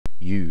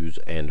use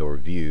and or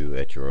view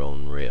at your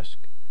own risk.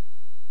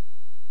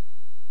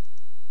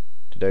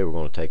 Today we're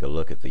going to take a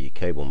look at the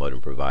cable modem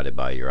provided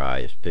by your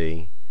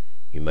ISP.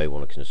 You may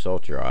want to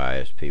consult your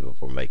ISP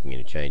before making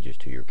any changes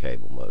to your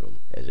cable modem,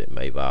 as it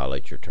may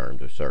violate your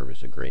terms of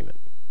service agreement.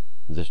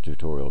 This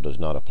tutorial does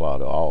not apply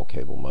to all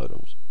cable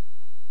modems.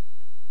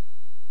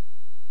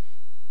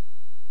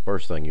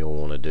 First thing you'll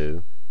want to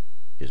do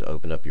is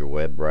open up your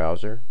web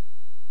browser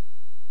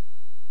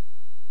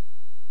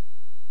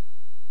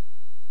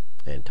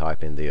and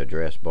type in the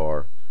address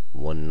bar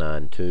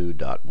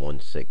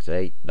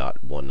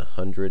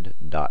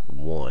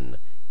 192.168.100.1.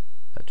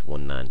 That's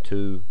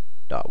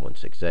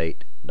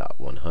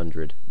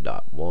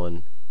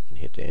 192.168.100.1 and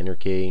hit the enter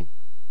key.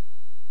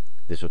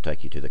 This will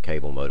take you to the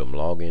cable modem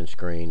login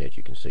screen. As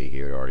you can see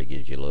here, it already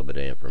gives you a little bit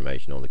of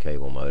information on the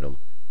cable modem,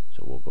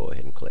 so we'll go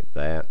ahead and click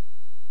that.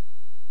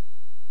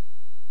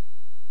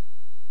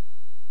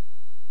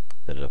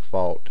 The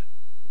default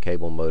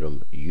cable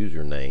modem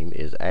username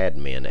is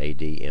admin,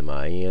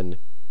 ADMIN,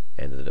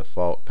 and the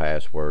default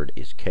password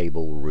is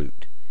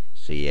cableroot,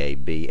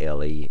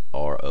 CABLEROOT.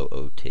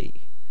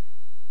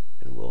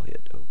 And we'll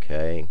hit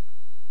OK,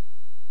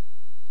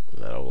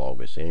 and that'll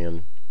log us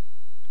in.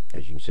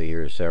 As you can see,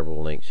 here are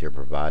several links here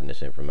providing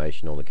us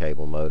information on the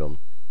cable modem.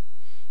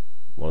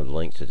 One of the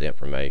links is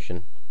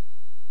information.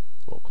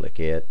 We'll click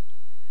it.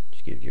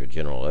 Just gives you a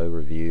general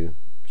overview,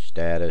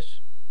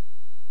 status.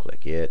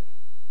 Click it.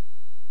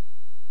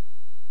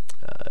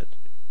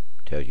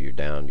 Tells you your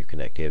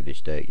connectivity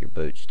state, your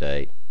boot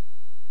state.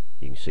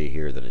 You can see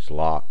here that it's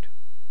locked.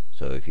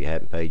 So if you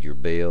haven't paid your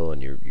bill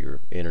and your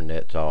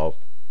internet's off,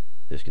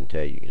 this can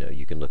tell you,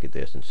 you can look at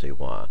this and see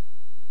why.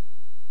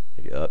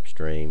 If you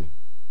upstream,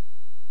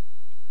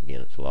 again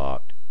it's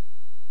locked.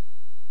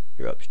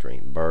 Your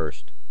upstream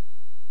burst,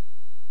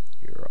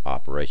 your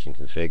operation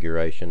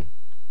configuration,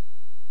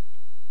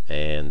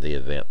 and the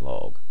event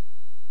log.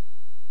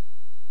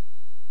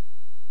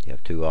 You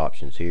have two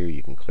options here.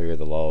 You can clear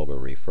the log or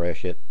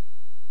refresh it.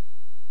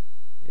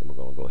 And we're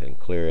going to go ahead and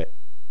clear it.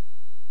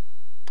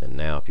 And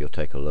now if you'll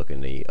take a look in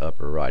the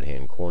upper right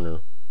hand corner,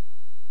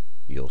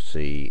 you'll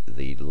see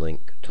the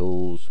link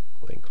tools.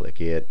 Go ahead and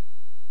click it.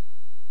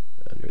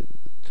 Under the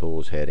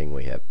tools heading,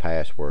 we have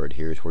password.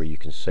 Here's where you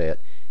can set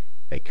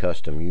a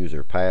custom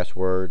user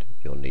password.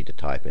 You'll need to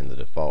type in the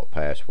default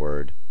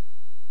password,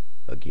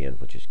 again,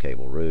 which is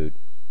cableroot,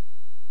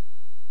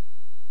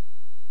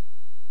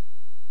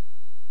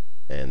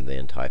 and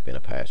then type in a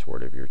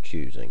password of your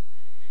choosing.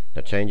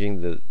 Now,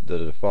 changing the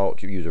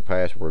default user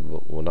password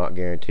will not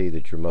guarantee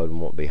that your modem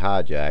won't be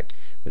hijacked,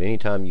 but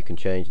anytime you can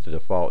change the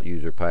default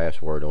user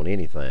password on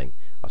anything,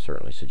 I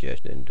certainly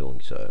suggest in doing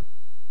so.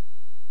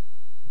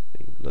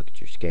 You can look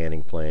at your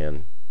scanning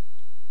plan.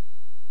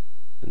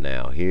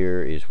 Now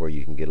here is where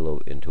you can get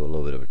into a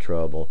little bit of a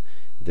trouble.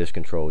 This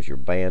controls your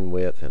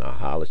bandwidth, and I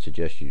highly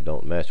suggest you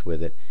don't mess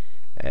with it,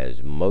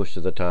 as most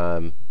of the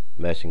time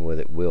messing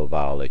with it will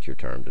violate your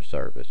terms of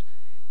service.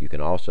 You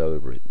can also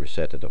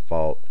reset the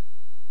default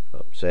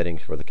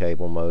settings for the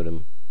cable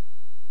modem,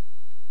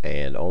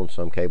 and on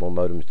some cable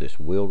modems this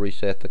will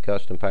reset the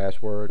custom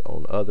password.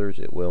 On others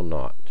it will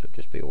not, so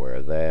just be aware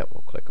of that.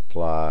 We'll click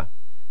apply.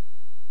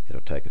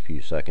 It'll take a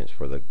few seconds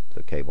for the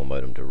cable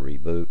modem to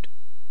reboot.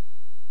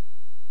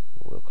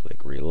 We'll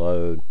click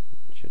reload.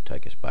 It should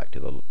take us back to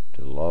the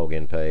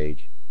login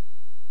page.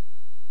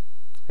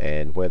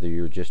 And whether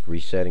you're just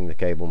resetting the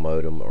cable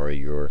modem or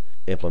you're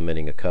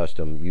implementing a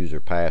custom user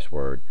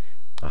password,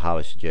 I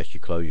highly suggest you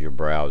close your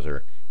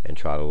browser and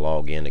try to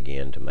log in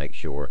again to make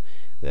sure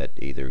that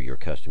either your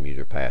custom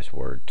user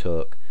password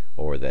took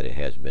or that it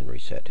has been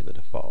reset to the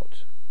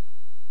defaults.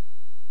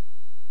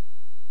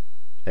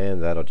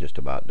 And that'll just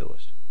about do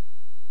us.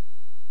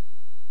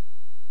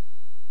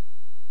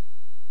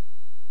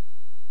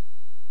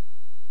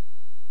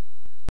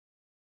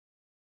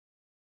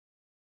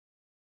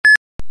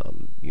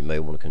 You may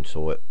want to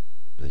consort.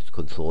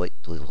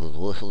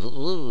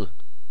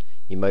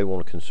 You may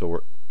want to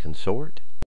consort